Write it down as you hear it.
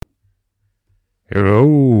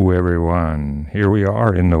Hello, everyone. Here we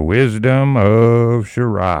are in the wisdom of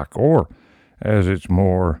Sirach, or as it's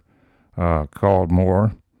more called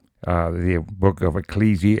the book of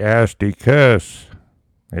Ecclesiasticus.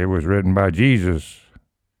 It was written by Jesus.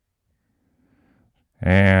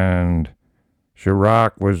 And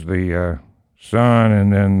Sirach was the son,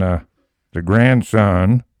 and then the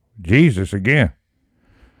grandson, Jesus again.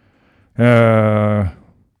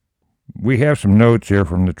 We have some notes here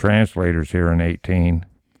from the translators here in 18.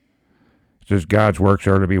 It says, God's works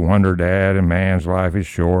are to be wondered at, and man's life is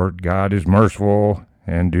short. God is merciful,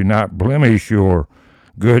 and do not blemish your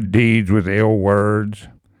good deeds with ill words.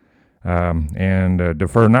 And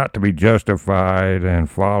defer not to be justified, and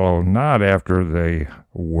follow not after the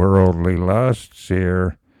worldly lusts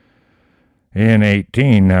here in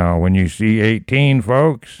 18. Now, when you see 18,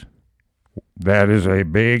 folks, that is a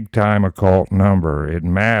big-time occult number. It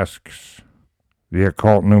masks the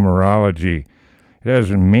occult numerology. It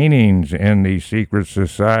has meanings in these secret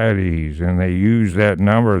societies, and they use that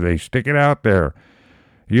number. They stick it out there.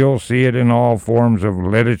 You'll see it in all forms of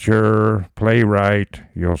literature, playwright.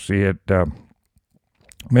 You'll see it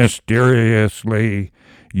mysteriously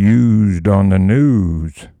used on the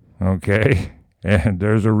news, okay? And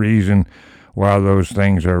there's a reason why those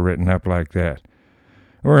things are written up like that.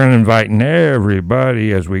 We're inviting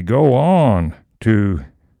everybody as we go on to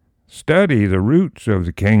study the roots of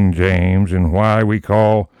the King James and why we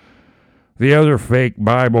call the other fake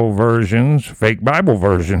Bible versions,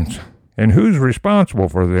 and who's responsible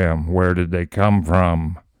for them. Where did they come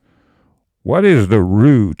from? What is the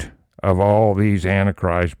root of all these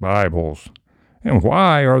Antichrist Bibles? And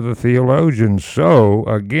why are the theologians so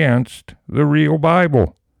against the real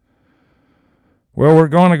Bible? Well, we're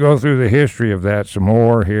going to go through the history of that some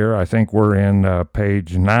more here. I think we're in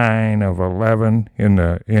page 9 of 11 in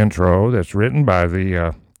the intro that's written by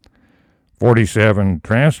the 47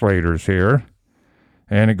 translators here.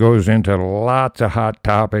 And it goes into lots of hot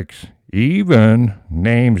topics, even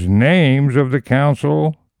names of the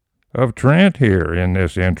Council of Trent here in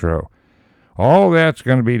this intro. All that's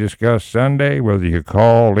going to be discussed Sunday, whether you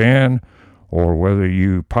called in or whether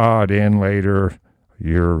you pod in later.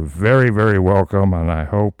 You're very, very welcome, and I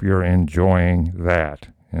hope you're enjoying that.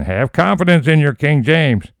 And have confidence in your King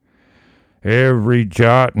James. Every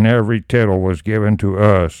jot and every tittle was given to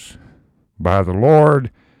us by the Lord.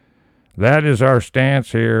 That is our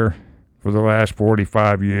stance here for the last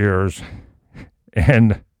 45 years.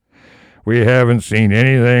 And we haven't seen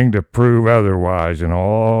anything to prove otherwise in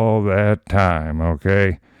all that time,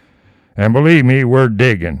 okay? And believe me, we're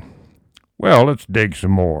digging. Well, let's dig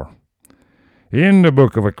some more. In the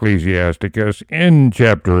book of Ecclesiasticus, in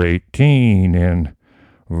chapter 18, in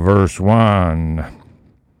verse 1.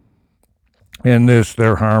 In this,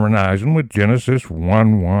 they're harmonizing with Genesis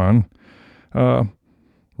 1:1.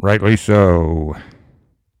 Rightly so.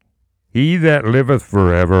 He that liveth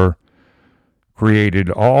forever created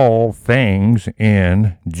all things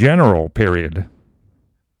in general, period.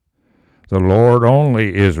 The Lord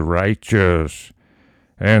only is righteous,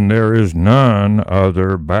 and there is none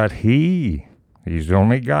other but He. He's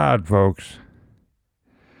only God, folks.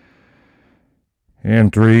 In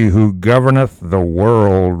 3, who governeth the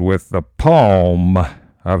world with the palm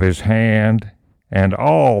of his hand, and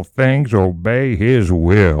all things obey his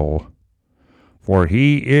will. For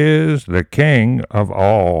he is the King of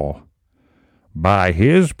all, by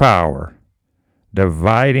his power,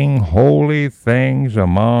 dividing holy things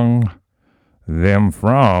among them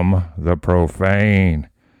from the profane.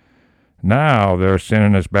 Now they're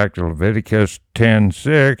sending us back to Leviticus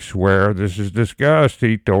 10:6, where this is discussed.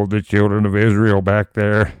 He told the children of Israel back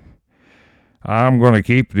there, I'm going to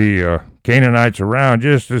keep the Canaanites around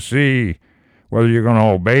just to see whether you're going to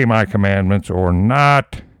obey my commandments or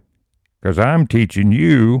not, because I'm teaching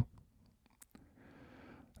you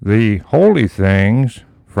the holy things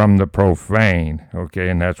from the profane. Okay,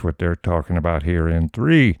 and that's what they're talking about here in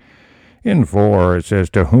 3. In 4, it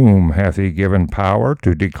says, to whom hath he given power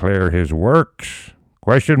to declare his works? ?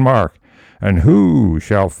 And who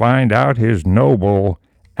shall find out his noble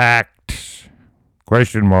acts? ?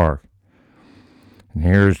 And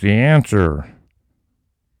here's the answer.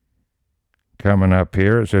 Coming up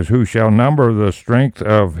here, it says, who shall number the strength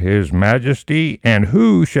of his majesty? And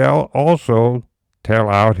who shall also tell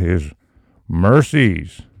out his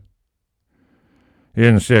mercies?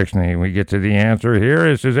 In 16, we get to the answer here.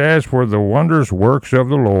 It says, as for the wondrous works of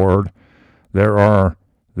the Lord,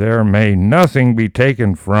 there may nothing be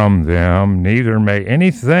taken from them, neither may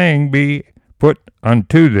anything be put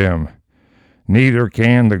unto them, neither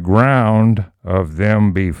can the ground of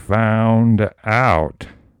them be found out.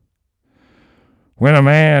 When a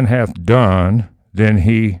man hath done then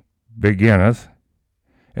he beginneth,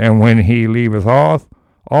 and when he leaveth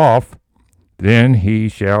off, then he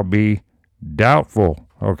shall be doubtful.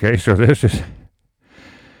 Okay, so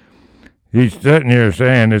he's sitting here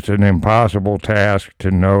saying it's an impossible task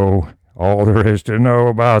to know all there is to know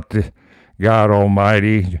about the God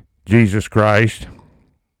Almighty, Jesus Christ.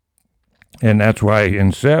 And that's why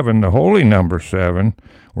in 7, the holy number 7,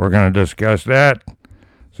 we're going to discuss that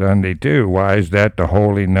Sunday too. Why is that the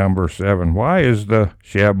holy number 7? Why is the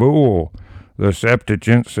Shabuel, the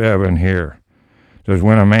Septuagint 7 here? It says,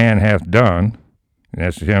 when a man hath done, and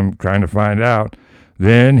that's him trying to find out,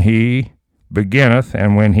 then he beginneth,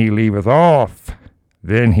 and when he leaveth off,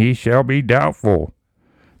 then he shall be doubtful.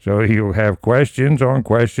 So he'll have questions on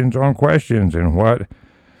questions on questions. And what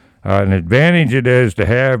an advantage it is to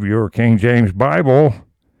have your King James Bible,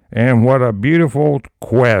 and what a beautiful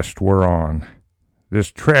quest we're on.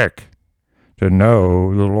 This trek to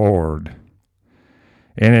know the Lord.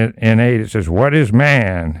 In 8 it says, what is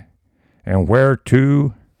man, and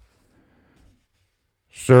whereto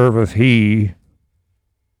serveth he?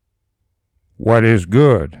 What is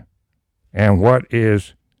good, and what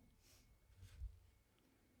is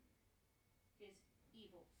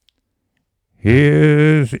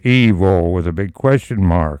his evil, with a big question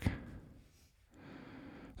mark.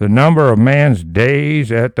 The number of man's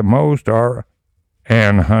days at the most are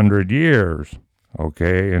 100 years.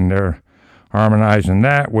 Okay, and they're harmonizing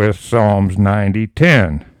that with Psalms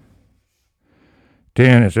 90:10.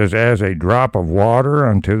 10, it says, as a drop of water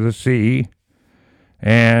unto the sea,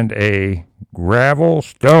 and a gravel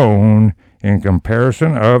stone in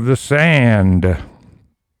comparison of the sand.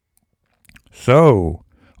 So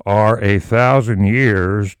are 1,000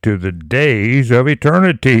 years to the days of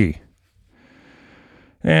eternity.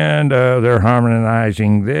 And they're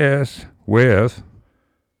harmonizing this with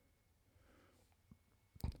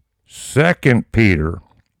 2 Peter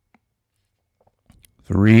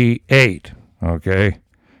 3:8. Okay?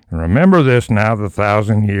 And remember this now, the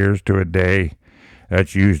 1,000 years to a day.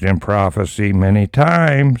 That's used in prophecy many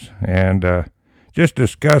times, and just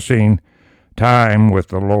discussing time with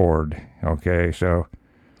the Lord. Okay, so,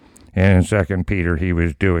 and in 2 Peter he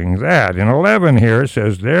was doing that. In 11 here it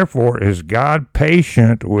says, therefore is God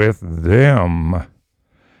patient with them,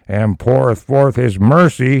 and poureth forth his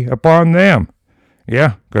mercy upon them.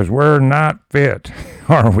 Yeah, because we're not fit,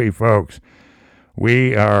 are we, folks?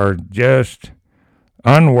 We are just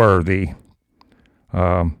unworthy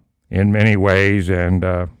in many ways,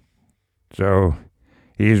 and so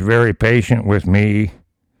he's very patient with me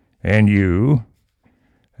and you,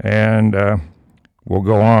 and we'll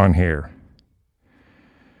go on here.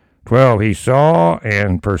 12, he saw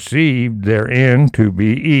and perceived therein to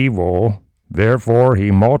be evil, therefore he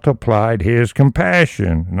multiplied his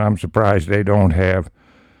compassion. And I'm surprised they don't have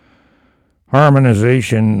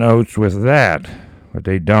harmonization notes with that, but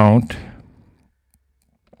they don't.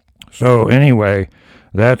 So anyway,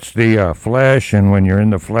 that's the flesh, and when you're in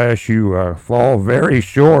the flesh, you fall very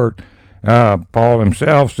short. Paul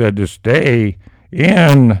himself said to stay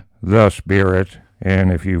in the Spirit,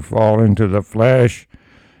 and if you fall into the flesh,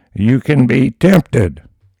 you can be tempted.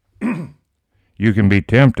 You can be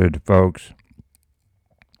tempted, folks.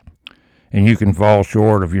 And you can fall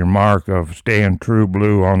short of your mark of staying true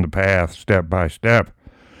blue on the path step by step.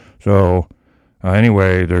 So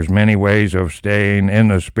anyway, there's many ways of staying in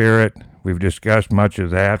the Spirit. We've discussed much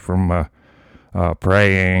of that, from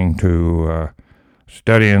praying to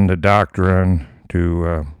studying the doctrine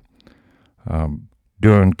to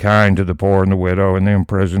doing kind to the poor and the widow and the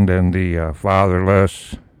imprisoned and the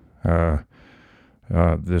fatherless.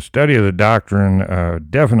 The study of the doctrine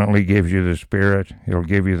definitely gives you the Spirit. It'll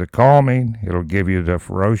give you the calming. It'll give you the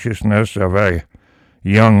ferociousness of a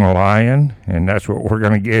young lion, and that's what we're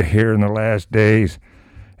going to get here in the last days.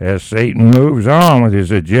 As Satan moves on with his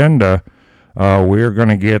agenda, we're going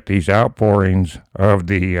to get these outpourings of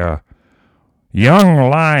the young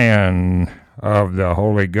lion of the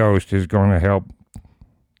Holy Ghost is going to help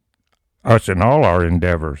us in all our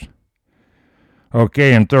endeavors.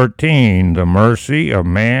 Okay, in 13, the mercy of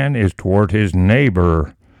man is toward his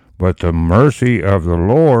neighbor, but the mercy of the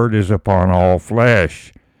Lord is upon all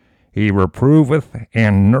flesh. He reproveth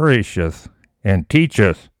and nourisheth and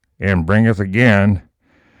teacheth and bringeth again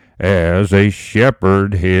as a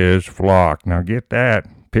shepherd his flock. Now get that,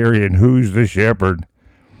 period. Who's the shepherd?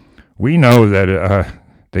 We know that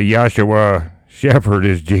the Yahshua shepherd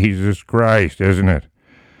is Jesus Christ, isn't it?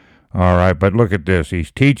 All right, but look at this.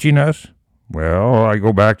 He's teaching us. Well, I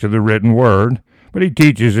go back to the written word, but he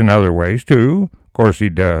teaches in other ways too. Of course he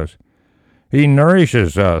does. He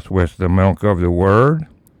nourishes us with the milk of the word,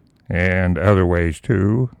 and other ways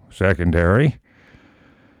too, secondary.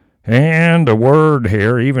 And the word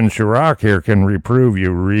here, even Sirach here, can reprove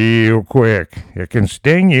you real quick. It can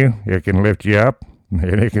sting you, it can lift you up,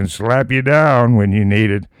 and it can slap you down when you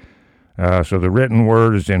need it. So the written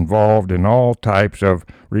word is involved in all types of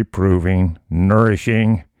reproving,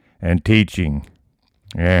 nourishing, and teaching.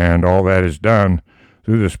 And all that is done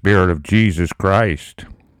through the Spirit of Jesus Christ.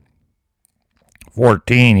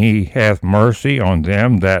 14, he hath mercy on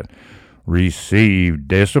them that receive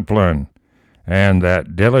discipline, and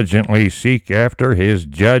that diligently seek after his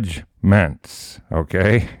judgments.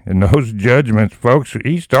 Okay? And those judgments, folks,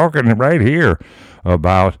 he's talking right here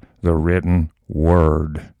about the written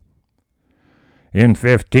word. In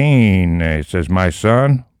 15, it says, My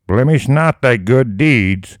son, blemish not thy good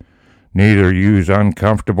deeds, neither use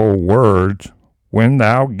uncomfortable words when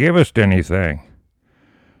thou givest anything.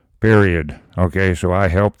 Period. Okay, so I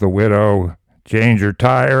helped the widow change her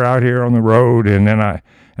tire out here on the road, and then I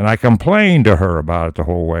complained to her about it the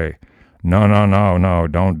whole way. No,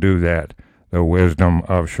 don't do that. The wisdom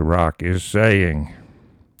of Sirach is saying.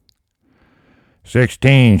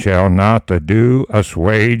 16, shall not the dew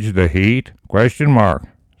assuage the heat? ?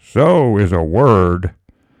 So is a word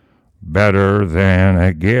better than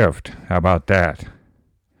a gift. How about that?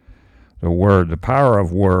 The word, the power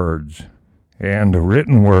of words. And the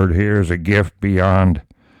written word here is a gift beyond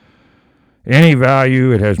any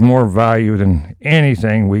value. It has more value than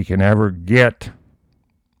anything we can ever get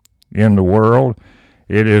in the world.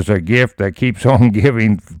 It is a gift that keeps on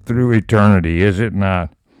giving through eternity, is it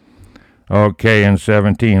not? Okay, in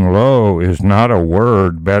 17, lo, is not a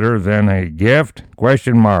word better than a gift? ?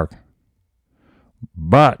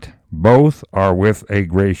 But both are with a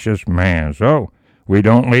gracious man. So we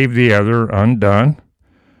don't leave the other undone.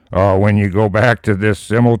 When you go back to this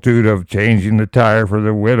similitude of changing the tire for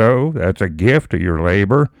the widow, that's a gift of your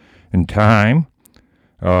labor and time.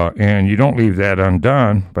 And you don't leave that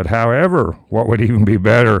undone. But however, what would even be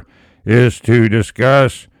better is to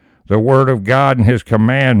discuss the Word of God and His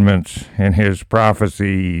commandments and His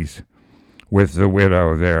prophecies with the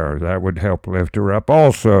widow there. That would help lift her up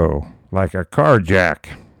also, like a car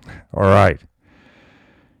jack. All right.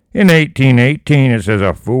 In 18:18, it says,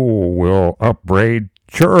 A fool will upbraid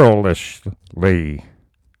churlishly,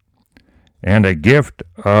 and a gift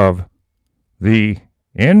of the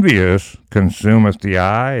envious consumeth the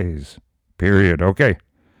eyes. Period. Okay.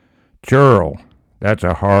 Churl, that's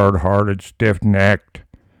a hard-hearted, stiff-necked,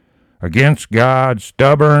 against God,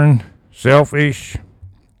 stubborn, selfish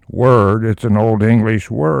word. It's an Old English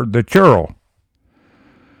word, the churl.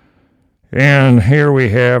 And here we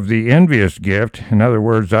have the envious gift. In other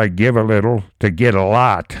words, I give a little to get a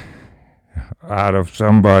lot out of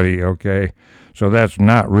somebody, okay? So that's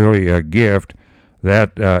not really a gift.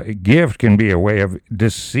 That gift can be a way of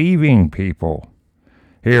deceiving people.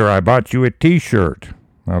 Here, I bought you a t-shirt,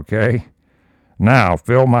 okay? Now,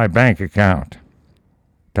 fill my bank account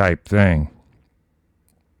type thing.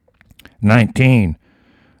 19,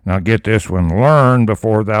 now get this one. Learn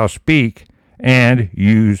before thou speak, and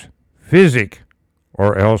use physic,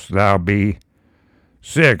 or else thou be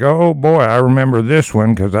sick. Oh boy, I remember this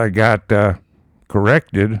one because I got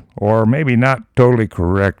corrected, or maybe not totally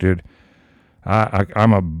corrected.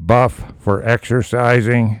 I'm a buff for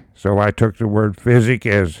exercising, so I took the word physic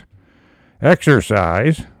as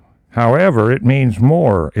exercise. However, it means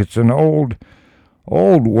more. It's an old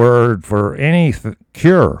word for any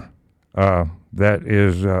cure that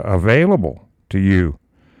is available to you.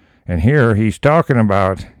 And here he's talking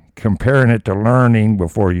about comparing it to learning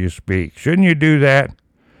before you speak. Shouldn't you do that?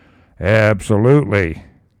 Absolutely.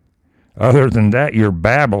 Other than that, you're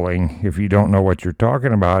babbling if you don't know what you're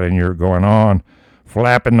talking about, and you're going on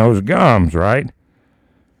flapping those gums, right?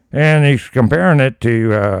 And he's comparing it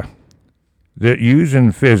to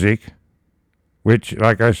using physic, which,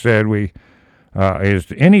 like I said,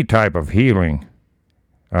 is any type of healing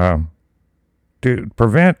to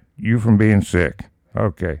prevent you from being sick.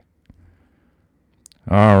 Okay.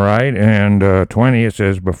 All right, and 20, it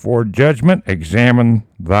says, Before judgment, examine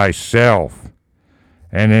thyself,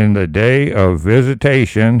 and in the day of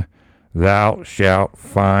visitation, thou shalt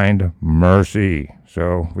find mercy.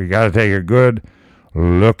 So we got to take a good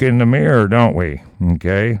look in the mirror, don't we?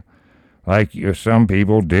 Okay? Like some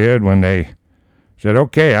people did when they said,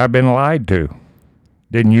 okay, I've been lied to.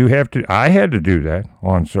 Didn't you have to? I had to do that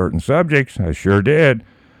on certain subjects. I sure did.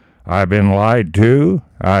 I've been lied to.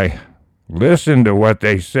 I listened to what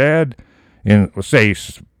they said in, say,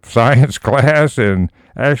 science class, and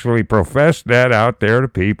actually professed that out there to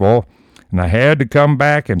people. And I had to come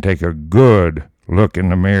back and take a good look in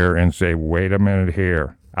the mirror and say, wait a minute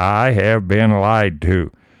here. I have been lied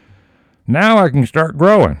to. Now I can start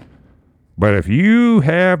growing. But if you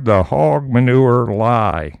have the hog manure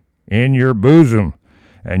lie in your bosom,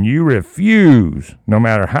 and you refuse, no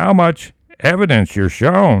matter how much evidence you're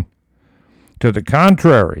shown to the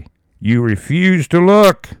contrary, you refuse to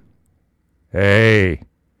look, hey,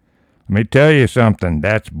 let me tell you something,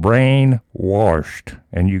 that's brainwashed,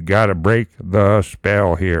 and you got to break the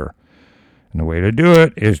spell here. And the way to do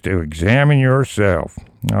it is to examine yourself.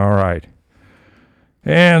 All right.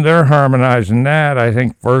 And they're harmonizing that, I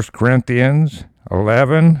think, 1 Corinthians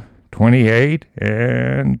 11, 28,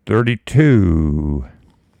 and 32.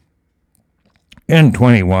 In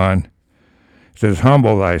 21, it says,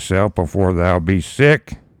 humble thyself before thou be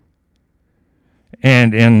sick,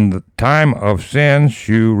 and in the time of sin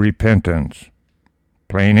shew repentance.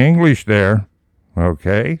 Plain English there.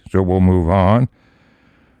 Okay, so we'll move on.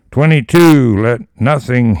 22, let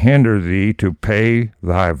nothing hinder thee to pay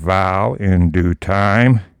thy vow in due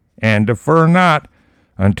time, and defer not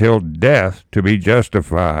until death to be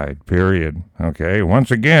justified, period. Okay,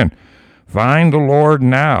 once again, find the Lord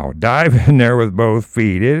now. Dive in there with both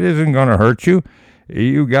feet. It isn't going to hurt you.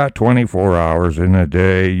 You got 24 hours in a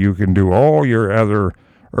day. You can do all your other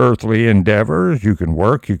earthly endeavors. You can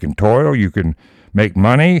work, you can toil, you can make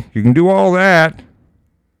money. You can do all that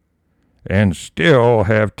and still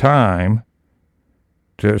have time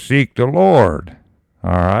to seek the Lord.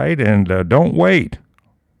 All right? And don't wait.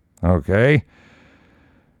 Okay?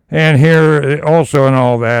 And here, also in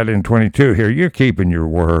all that, in 22 here, you're keeping your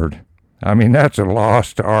word. I mean, that's a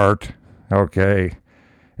lost art. Okay?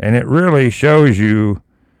 And it really shows you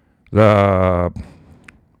the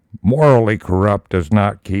morally corrupt does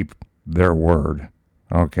not keep their word.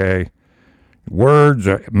 Okay? Words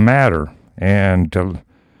matter. And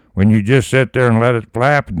when you just sit there and let it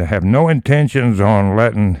flap and have no intentions on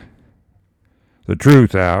letting the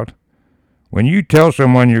truth out, when you tell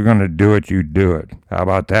someone you're going to do it, you do it. How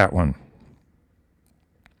about that one?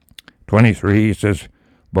 23, he says,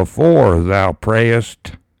 before thou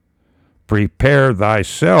prayest, prepare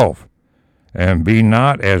thyself, and be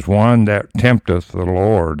not as one that tempteth the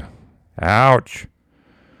Lord. Ouch.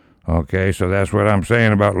 Okay, so that's what I'm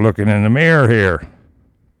saying about looking in the mirror here.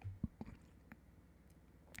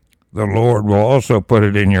 The Lord will also put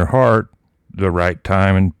it in your heart the right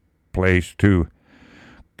time and place to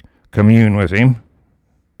commune with Him,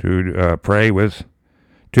 to pray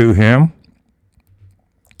to Him.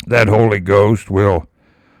 That Holy Ghost will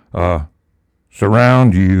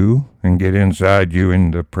surround you and get inside you,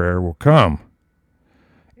 and the prayer will come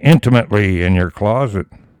intimately in your closet.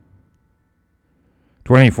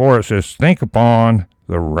 24, it says, think upon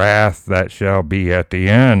the wrath that shall be at the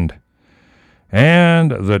end,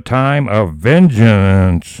 and the time of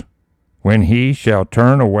vengeance, when he shall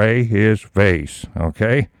turn away his face.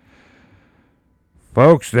 Okay?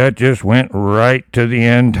 Folks, that just went right to the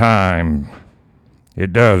end time.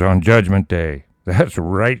 It does, on Judgment Day. That's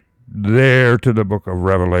right there to the book of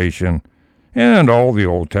Revelation. And all the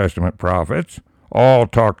Old Testament prophets all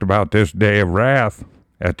talked about this day of wrath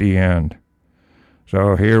at the end.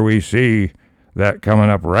 So here we see that coming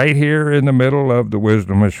up right here in the middle of the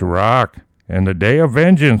wisdom of Sirach. And the day of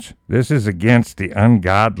vengeance, this is against the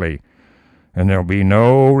ungodly. And there'll be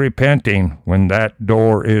no repenting when that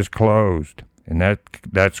door is closed. And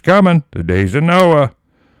that's coming. The days of Noah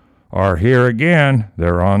are here again.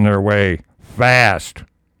 They're on their way fast.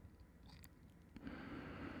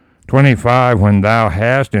 25, when thou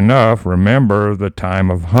hast enough, remember the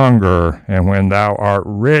time of hunger. And when thou art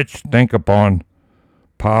rich, think upon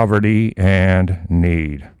poverty and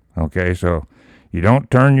need. Okay, so you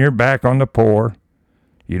don't turn your back on the poor.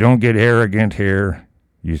 You don't get arrogant here.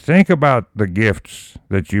 You think about the gifts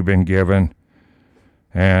that you've been given,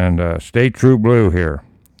 and stay true blue here.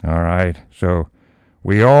 All right, so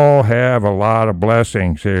we all have a lot of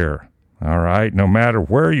blessings here. All right, no matter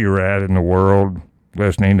where you're at in the world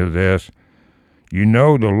listening to this, you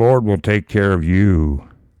know the Lord will take care of you.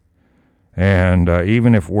 And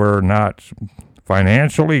even if we're not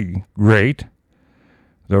financially great,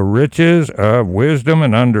 the riches of wisdom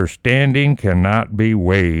and understanding cannot be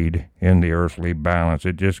weighed in the earthly balance.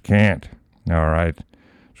 It just can't. All right.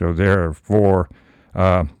 So therefore,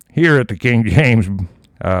 here at the King James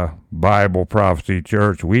Bible Prophecy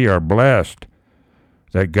Church, we are blessed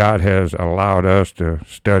that God has allowed us to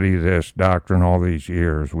study this doctrine all these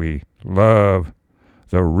years. We love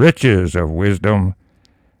the riches of wisdom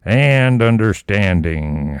and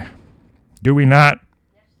understanding. Do we not?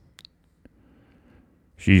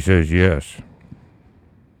 She says yes.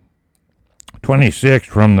 26,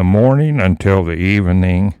 from the morning until the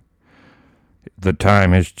evening, the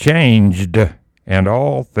time is changed, and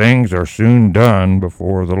all things are soon done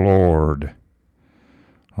before the Lord.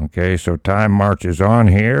 Okay, so time marches on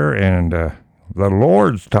here, and the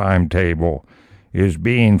Lord's timetable is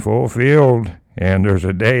being fulfilled, and there's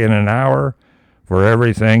a day and an hour for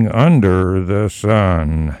everything under the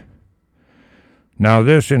sun. Now,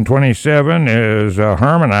 this in 27 is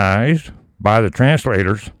harmonized by the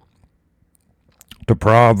translators to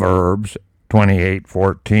Proverbs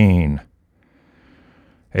 28:14.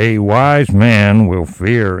 A wise man will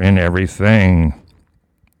fear in everything,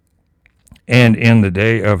 and in the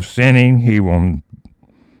day of sinning he will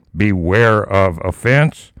beware of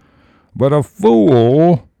offense, but a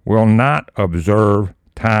fool will not observe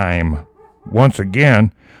time. Once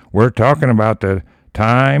again, we're talking about the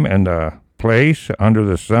time and the place under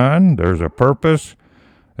the sun. There's a purpose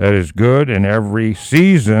that is good in every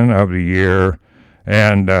season of the year,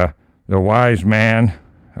 and the wise man,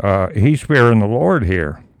 he's fearing the Lord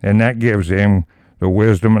here, and that gives him the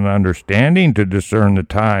wisdom and understanding to discern the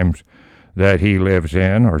times that he lives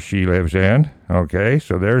in or she lives in. Okay,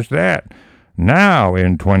 so there's that. Now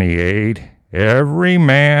in 28, every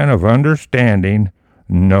man of understanding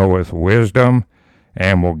knoweth wisdom,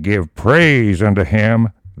 and will give praise unto him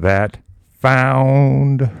that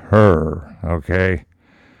found her. Okay,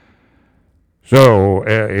 so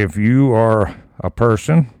if you are a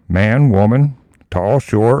person, man, woman, tall,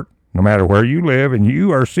 short, no matter where you live, and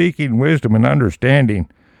you are seeking wisdom and understanding,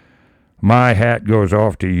 my hat goes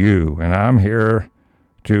off to you, and I'm here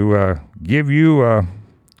to give you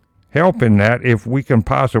help in that if we can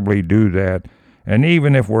possibly do that. And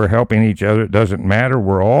even if we're helping each other, it doesn't matter.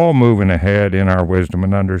 We're all moving ahead in our wisdom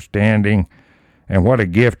and understanding, and what a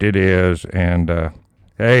gift it is. And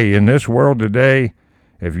hey, in this world today,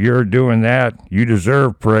 if you're doing that, you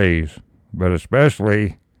deserve praise, but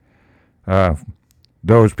especially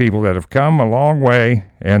those people that have come a long way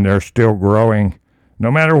and they're still growing, no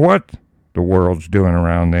matter what the world's doing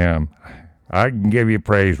around them. I can give you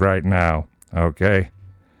praise right now, okay?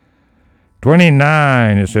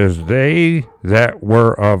 29, it says, they that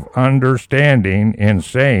were of understanding in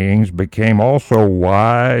sayings became also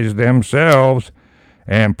wise themselves,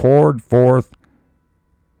 and poured forth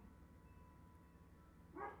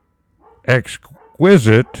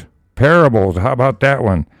exquisite parables. How about that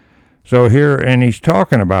one? So here, and he's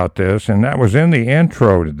talking about this, and that was in the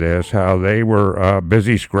intro to this, how they were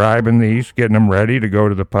busy scribing these, getting them ready to go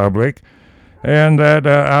to the public, and that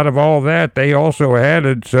out of all that, they also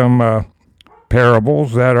added some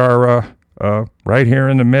parables that are right here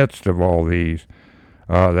in the midst of all these.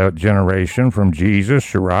 That generation from Jesus,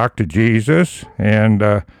 Sirach to Jesus,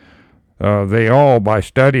 and they all, by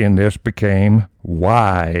studying this, became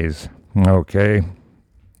wise. Okay.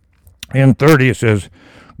 In 30 it says,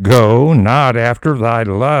 go not after thy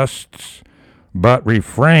lusts, but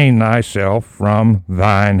refrain thyself from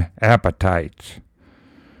thine appetites.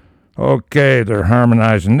 Okay, they're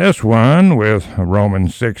harmonizing this one with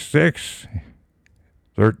Romans 6:6,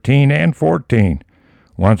 13 and 14.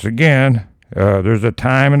 Once again, there's a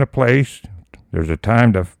time and a place. There's a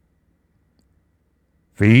time to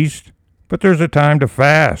feast, but there's a time to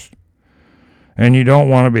fast. And you don't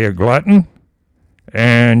want to be a glutton,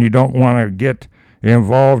 and you don't want to get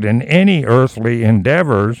involved in any earthly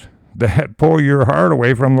endeavors that pull your heart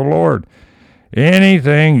away from the Lord.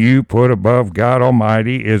 Anything you put above God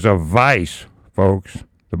Almighty is a vice, folks.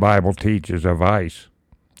 The Bible teaches a vice.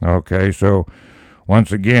 Okay, so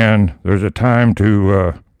once again, there's a time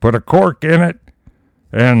to put a cork in it,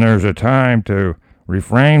 and there's a time to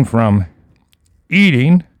refrain from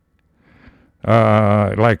eating,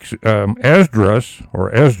 like Esdras,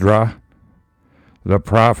 or Ezra, the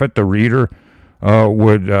prophet, the reader,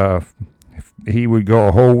 he would go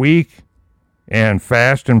a whole week and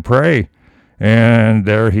fast and pray, and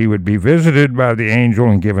there he would be visited by the angel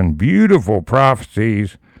and given beautiful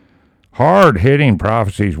prophecies, hard-hitting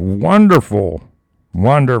prophecies, wonderful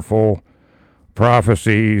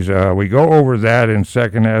prophecies. We go over that in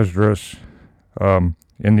 2nd Esdras,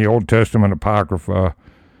 in the Old Testament Apocrypha,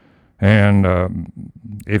 and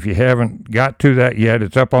if you haven't got to that yet,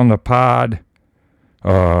 it's up on the pod.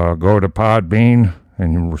 Go to Podbean,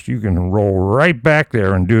 and you can roll right back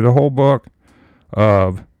there and do the whole book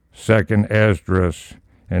of 2nd Esdras,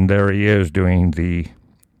 and there he is doing the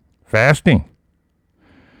fasting.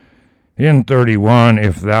 In 31,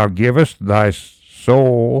 if thou givest thy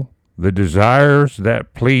soul the desires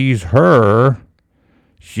that please her,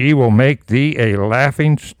 she will make thee a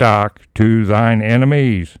laughing stock to thine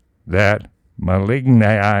enemies that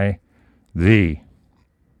malignify thee.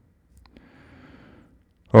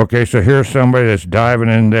 Okay, so here's somebody that's diving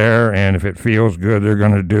in there, and if it feels good, they're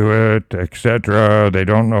going to do it, etc. They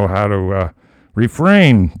don't know how to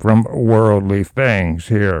refrain from worldly things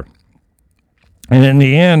here. And in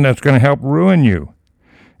the end, that's going to help ruin you.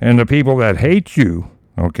 And the people that hate you,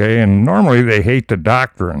 okay, and normally they hate the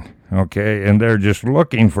doctrine, okay, and they're just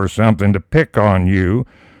looking for something to pick on you.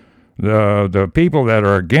 The people that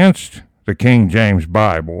are against the King James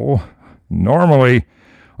Bible normally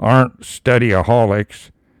aren't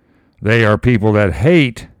studyaholics. They are people that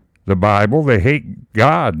hate the Bible. They hate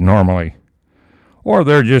God normally. Or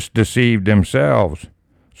they're just deceived themselves.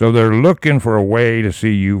 So they're looking for a way to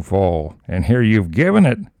see you fall. And here you've given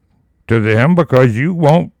it to them because you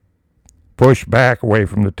won't push back away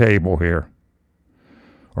from the table here.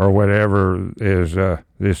 Or whatever is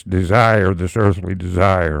this desire, this earthly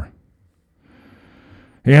desire.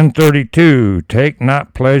 In 32, take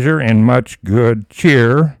not pleasure in much good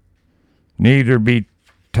cheer, neither be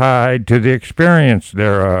tied to the experience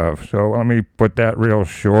thereof. So let me put that real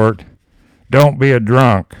short. Don't be a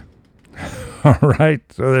drunk. All right,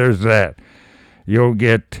 so there's that. You'll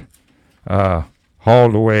get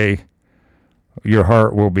hauled away. Your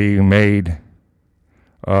heart will be made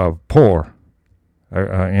poor,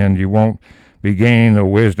 and you won't be gaining the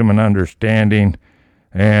wisdom and understanding.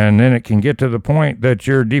 And then it can get to the point that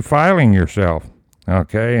you're defiling yourself,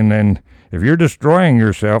 okay? And then if you're destroying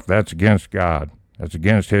yourself, that's against God. That's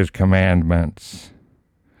against His commandments.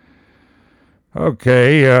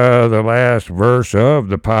 Okay, the last verse of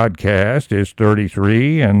the podcast is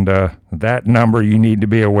 33, and that number you need to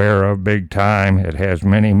be aware of big time. It has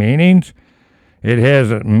many meanings. It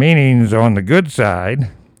has meanings on the good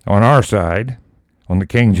side, on our side, on the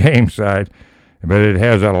King James side, but it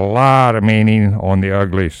has a lot of meaning on the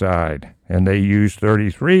ugly side. And they use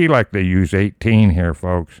 33 like they use 18 here,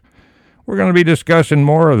 folks. We're going to be discussing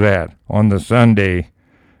more of that on the Sunday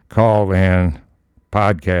call-in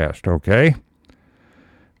podcast, okay?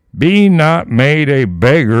 Be not made a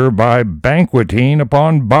beggar by banqueting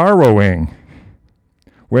upon borrowing,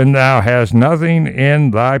 when thou hast nothing in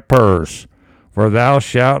thy purse. For thou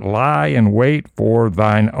shalt lie in wait for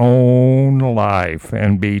thine own life,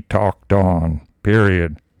 and be talked on.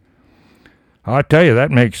 Period. I tell you,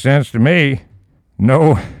 that makes sense to me.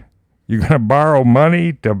 No, you're going to borrow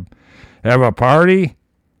money to have a party?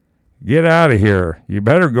 Get out of here. You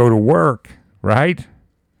better go to work, right?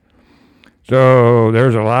 So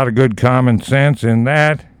there's a lot of good common sense in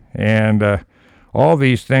that. And all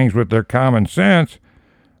these things with their common sense,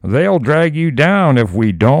 they'll drag you down if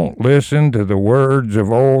we don't listen to the words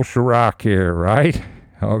of old Sirach here, right?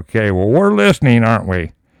 Okay, well, we're listening, aren't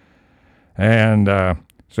we? And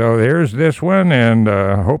so there's this one, and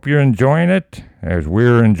I hope you're enjoying it as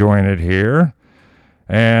we're enjoying it here.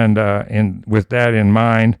 And with that in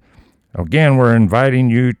mind, again, we're inviting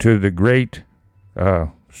you to the great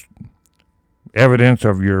evidence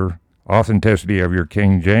of your authenticity of your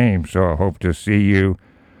King James. So I hope to see you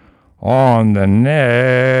on the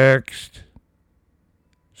next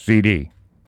CD.